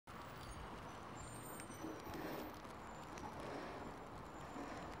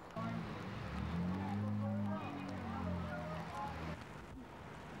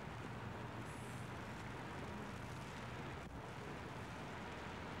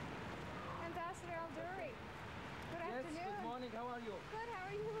Good morning, how are you? Good, how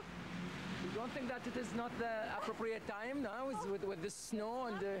are you? You don't think that it is not the appropriate time now with this snow?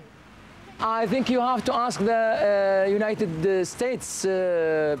 And I think you have to ask the United States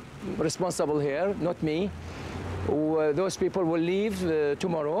responsible here, not me. Those people will leave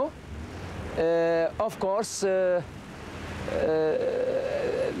tomorrow. Of course,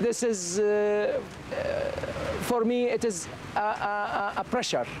 this is, for me, it is a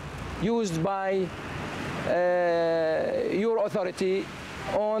pressure used by your authority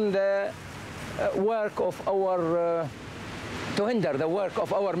on the work of our, to hinder the work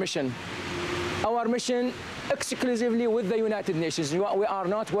of our mission. Our mission exclusively with the United Nations. We are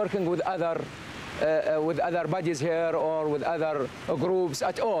not working with other bodies here or with other groups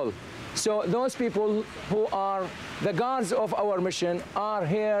at all. So those people who are the guards of our mission are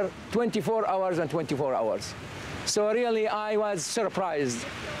here 24 hours and 24 hours. So really I was surprised.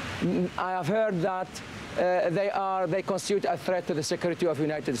 I have heard that they constitute a threat to the security of the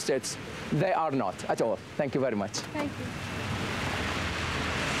United States. They are not at all. Thank you very much. Thank you.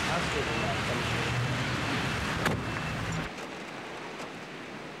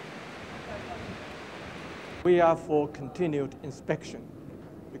 We are for continued inspection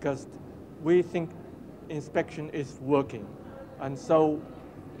because we think inspection is working. And so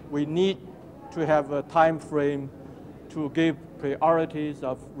we need to have a time frame to give priorities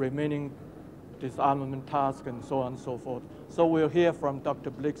of remaining disarmament tasks and so on and so forth. So we'll hear from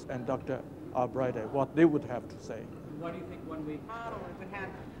Dr. Blix and Dr. Al-Douri what they would have to say. What do you think when we model if it had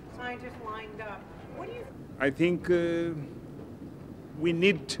scientists lined up? What do you? I think we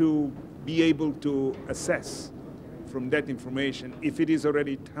need to be able to assess from that information if it is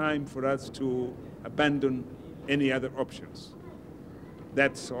already time for us to abandon any other options.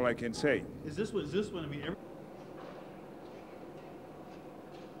 That's all I can say. Is this one? I mean,